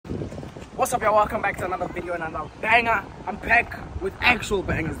What's up, y'all? Welcome back to another video, another banger. I'm back with actual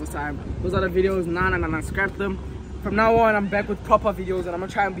bangers this time. Those other videos, nah, scrap them. From now on, I'm back with proper videos, and I'm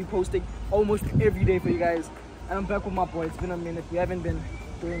gonna try and be posting almost every day for you guys. And I'm back with my boy. It's been a minute. We haven't been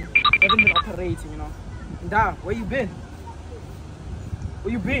operating, you know. Da, where you been?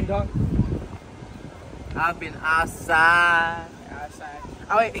 Where you been, dog? I've been outside.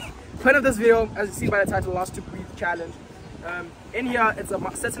 Oh, wait. Point of this video, as you see by the title, Last to Breathe Challenge. In here, it's a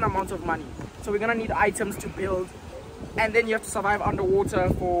certain amount of money. So we're gonna need items to build, and then you have to survive underwater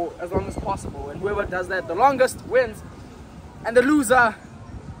for as long as possible. And whoever does that the longest wins. And the loser,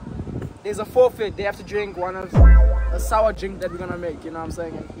 there's a forfeit. They have to drink one of a sour drink that we're gonna make. You know what I'm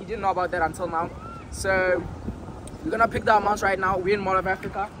saying? And he didn't know about that until now. So we're gonna pick the amounts right now. We're in Mall of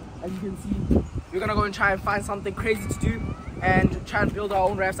Africa, as you can see. We're gonna go and try and find something crazy to do and try and build our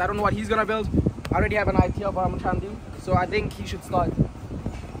own rafts. I don't know what he's gonna build. I already have an idea of what I'm trying to do, so I think he should start.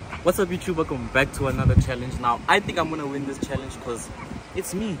 What's up, YouTube? Welcome back to another challenge. Now I think I'm gonna win this challenge because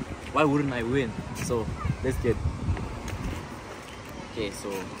it's me. Why wouldn't I win? So let's get okay. So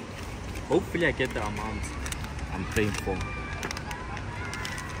hopefully I get the amount I'm praying for.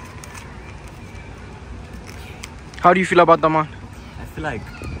 How do you feel about the amount? I feel like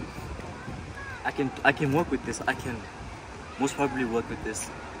I can work with this. I can most probably work with this.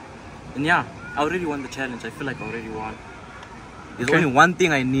 And yeah, I already won the challenge. I feel like I already won. There's only one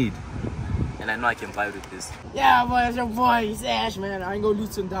thing I need, and I know I can vibe with this. Yeah, boy, it's your boy, Sasha, man. I ain't gonna lose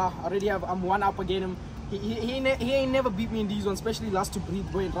to him. I'm one up against him. He ain't never beat me in these ones, especially Last to Breathe.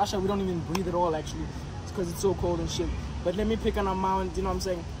 Boy, in Russia, we don't even breathe at all, actually. It's because it's so cold and shit. But let me pick an amount, you know what I'm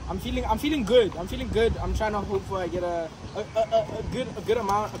saying? I'm feeling good. I'm trying to hope for I get a good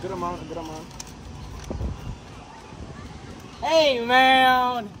amount. Hey,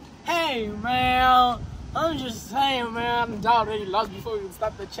 man. I'm just saying, man. Da already lost before we even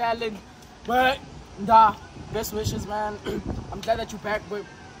start the challenge. But, Da, best wishes, man. I'm glad that you're back, but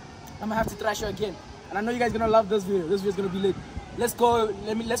I'm gonna have to thrash you again. And I know you guys gonna love this video. This video's gonna be lit. Let's go.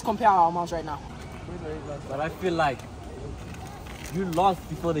 Let's compare our amounts right now. But I feel like you lost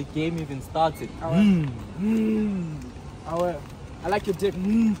before the game even started. I like your dick.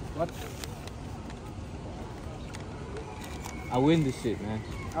 What? I win this shit, man.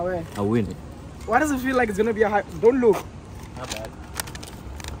 I win it. Why does it feel like it's gonna be a hype? Don't look. Not bad.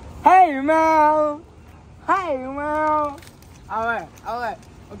 Hey, man. Alright.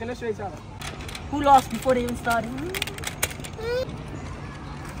 Okay, let's show each other. Who lost before they even started?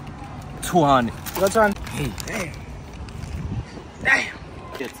 200. What's on? Hey. Damn.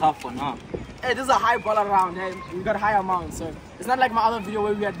 It's tough for now. Hey, this is a high ball around. Hey, we got high amounts, so it's not like my other video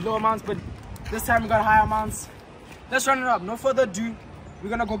where we had low amounts, but this time we got high amounts. Let's run it up. No further ado, we're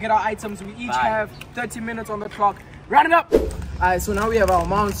gonna go get our items. We each have 30 minutes on the clock. Run it up. Alright, so now we have our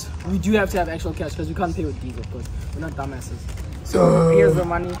amounts. We do have to have actual cash because we can't pay with these, of course. We're not dumbasses. So here's the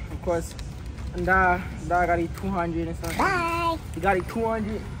money, of course. And I got it 200 and stuff. Bye. You got it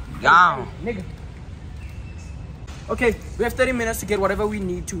 200. Yeah. Nigga. Okay, we have 30 minutes to get whatever we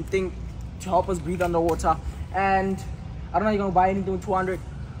need to help us breathe underwater. And I don't know you're gonna buy anything with 200,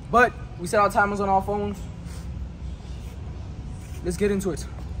 but we set our timers on our phones. Let's get into it.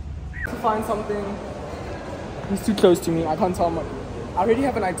 To find something. He's too close to me. I can't tell him. I already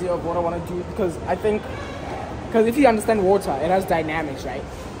have an idea of what I want to do because if you understand water, it has dynamics, right?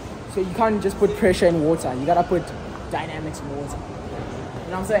 So you can't just put pressure in water. You gotta put dynamics in water. You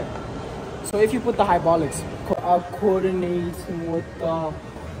know what I'm saying? So if you put the hydraulics, coordinating with the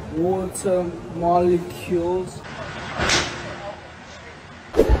water molecules.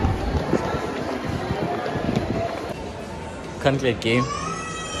 Can't play a game.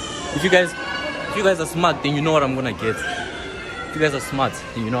 If you guys are smart, then you know what I'm gonna get. If you guys are smart,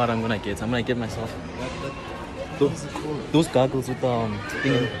 then you know what I'm gonna get. I'm gonna get myself those goggles with the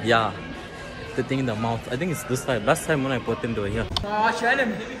thing. Yeah, the thing in the mouth. I think it's this side. Last time when I bought them, they were here.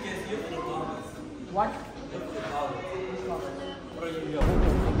 What?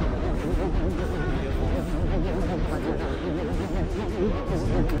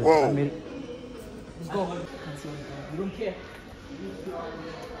 Whoa. Let's go. You don't care.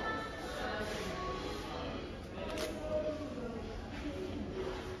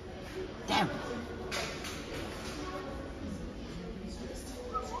 Damn.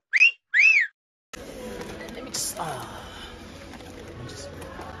 Let me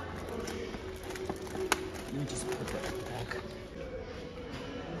just put that back.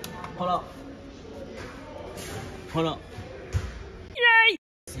 Hold up. Yay!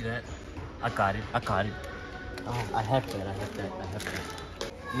 See that? I got it. Oh, I have that.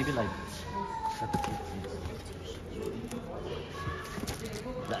 Maybe like this.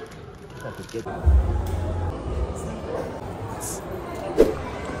 That. I'm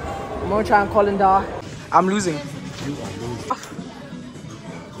gonna try and call in Dar. I'm losing.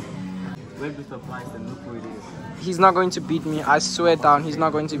 Went with the price and look who it is. He's not going to beat me. I swear down, he's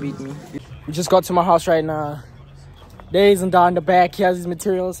not going to beat me. We just got to my house right now. There isn't down in the back. He has his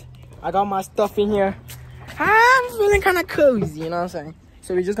materials. I got my stuff in here. I'm feeling kind of cozy, you know what I'm saying?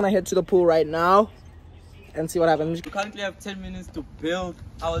 So we're just gonna head to the pool right now and see what happens. We currently have 10 minutes to build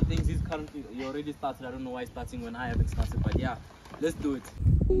our things. He already started. I don't know why he's starting when I haven't started, but yeah, let's do it.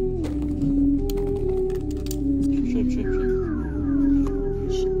 Shape.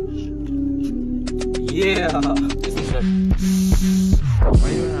 Yeah. Listen, shape. Why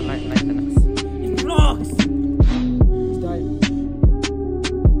are you gonna like this? It vlogs!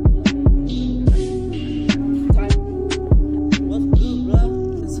 What's good, bro?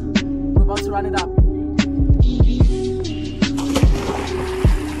 We're about to run it up.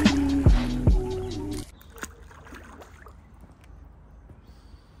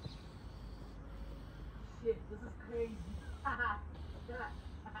 Shit, this is crazy.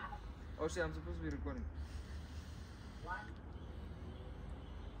 Oh shit, I'm supposed to be recording. What?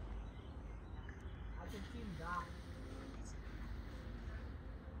 I can see him down.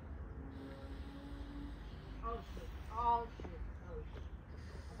 Oh shit. I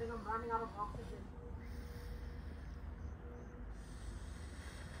think I'm running out of oxygen.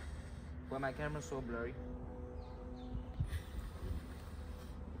 Why my camera's so blurry?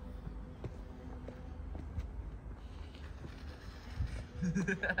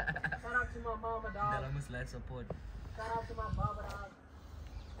 Shout out to my mama, dog. Almost life support. Shout out to my mama, dog.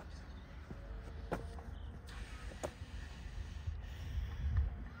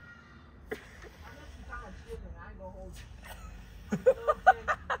 I'm actually kind of chilling. I ain't gonna hold you. You know what I'm saying?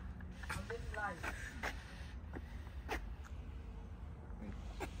 I'm living life.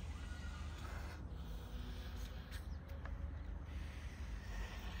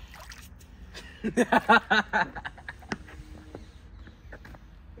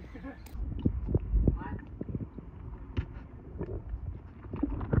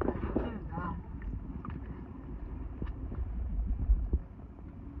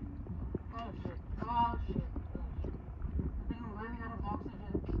 Oh shit. I think I'm running out of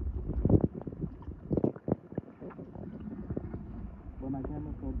oxygen. Well, my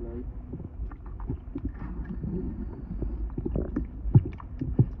camera's so blurry.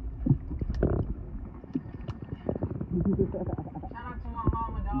 Shout out to my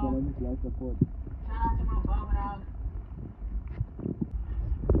mama, dog. Almost life support. Shout out to my mama, dog.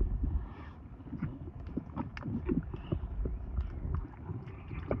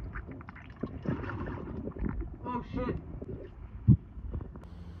 Oh shit.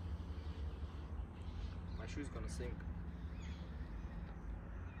 My shoe's gonna sink.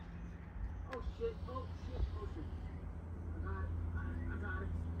 Oh shit. I got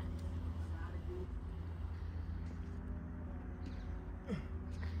it, dude.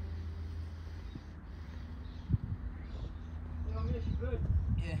 Yo, Mish, you good?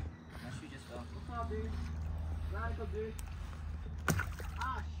 Yeah, my shoe just fell. What's up, dude? Radical, dude.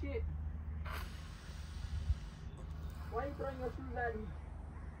 Ah, shit. Why are you throwing your shoes at me?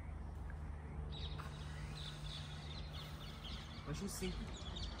 My shoe's sinking.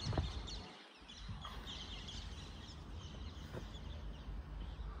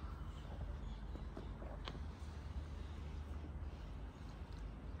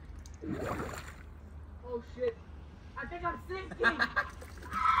 Oh shit. I think I'm sinking.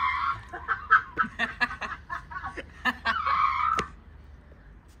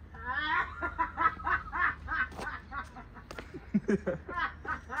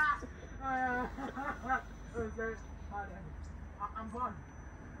 I'm gone.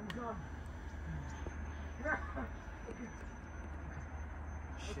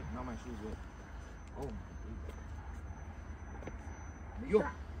 Shit, now my shoe's wet. Oh my god. Yo.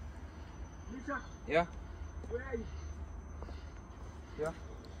 Misha, Yeah? where are you? Yeah?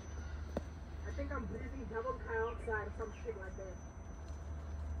 I think I'm breathing carbon dioxide or some shit like that.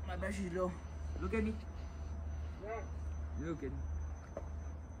 My battery's low. Look at me. Yeah. Look at me.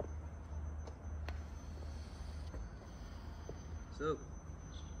 So,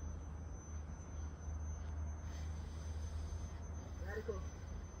 Radical.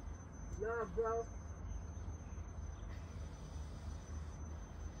 Yeah, bro.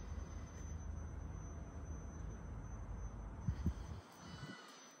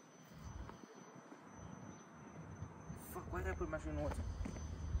 fuck, why did I put my shoe in water?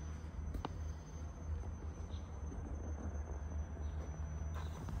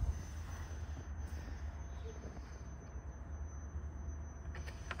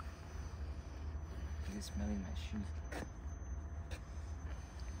 It's smelling my shoes.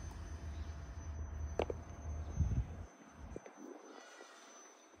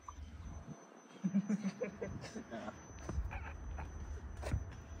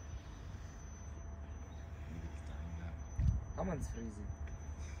 Someone's freezing.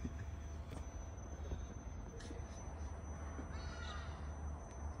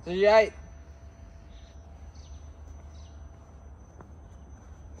 So you right?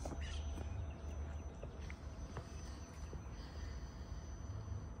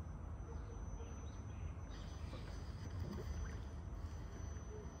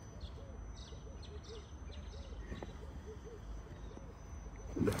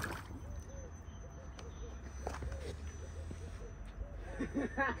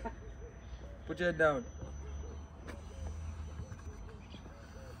 Put your head down.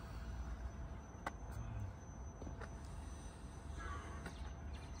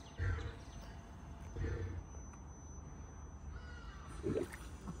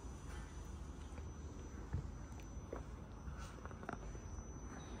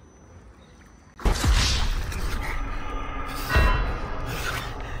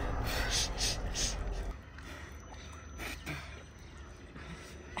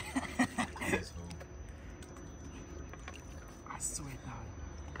 I swear down.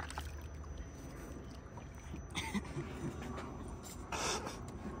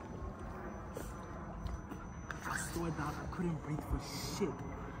 I swear down, I couldn't breathe for shit.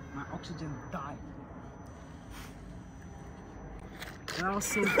 My oxygen died. That was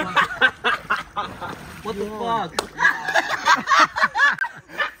so fun. What the fuck?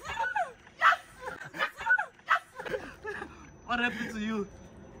 What happened to you?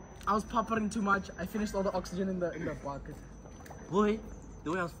 I was popping too much. I finished all the oxygen in the bucket. Boy,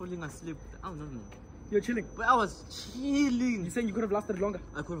 the way I was falling asleep, I don't know. You're chilling. But I was chilling. You saying you could have lasted longer?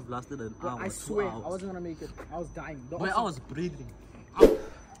 I could have lasted an Bro, hour. I swear, 2 hours. I wasn't gonna make it. I was dying. Boy, I was breathing.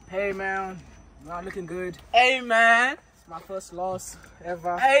 Hey man, not looking good. Hey man. It's my first loss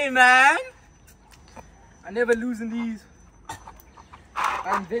ever. Hey man. I never lose in these.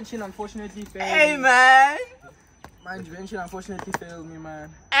 My invention unfortunately failed. Hey me. man. My invention unfortunately failed me, man.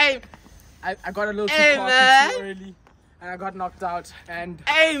 Hey. I got a little too Hey, cocky man. too early, and I got knocked out. And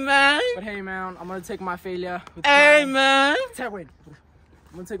Hey man. but hey, man, I'm gonna take my failure with Hey pride. man. Wait,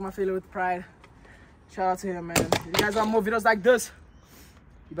 I'm gonna take my failure with pride. Shout out to him, man. If you guys want more videos like this,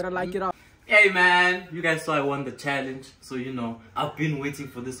 you better like it up. Hey man, you guys saw I won the challenge, so you know, I've been waiting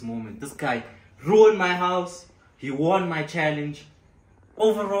for this moment. This guy ruined my house, he won my challenge.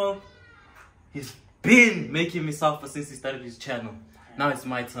 Overall, he's been making me suffer since he started his channel. Now it's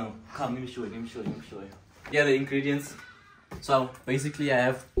my turn. Come, let me show you. Yeah, the ingredients. So basically I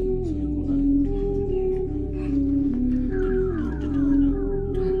have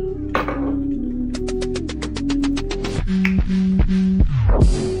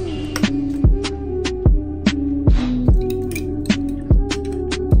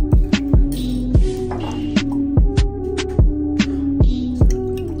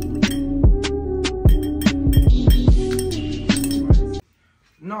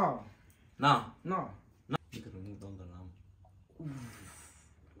No. You can remove all the lamb.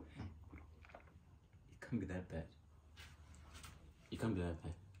 It can't be that bad. It can't be that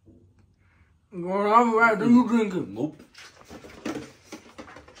bad. Alright, then you drink it. Nope.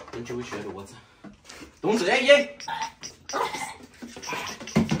 Don't you wish you had a water? Don't say hey!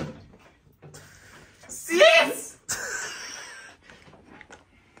 Yes!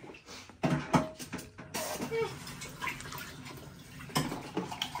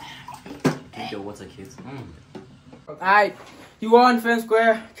 Drink your water, kids. Alright, you won fair and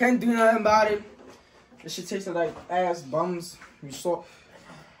square. Can't do nothing about it. This shit tasted like ass bums. You saw.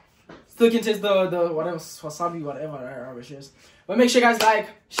 Still can taste the whatever wasabi, whatever that rubbish is. But make sure you guys like,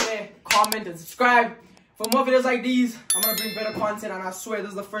 share, comment, and subscribe for more videos like these. I'm gonna bring better content, and I swear this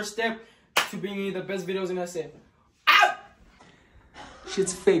is the first step to bringing you the best videos in SA. Ow!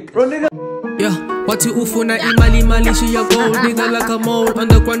 Shit's fake. Bro, nigga. Yeah, what you ufuna imali she a gold nigga like a mole.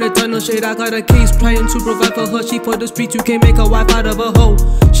 Underground the tunnel shade, I got a case trying to provide for her. She for the street, you can't make a wife out of a hoe.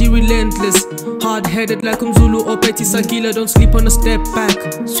 She relentless, hard-headed like Zulu or Petty Sakila. Don't sleep on a step back.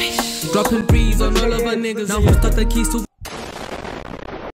 Dropping breeze on all of her niggas. Now who's got the keys to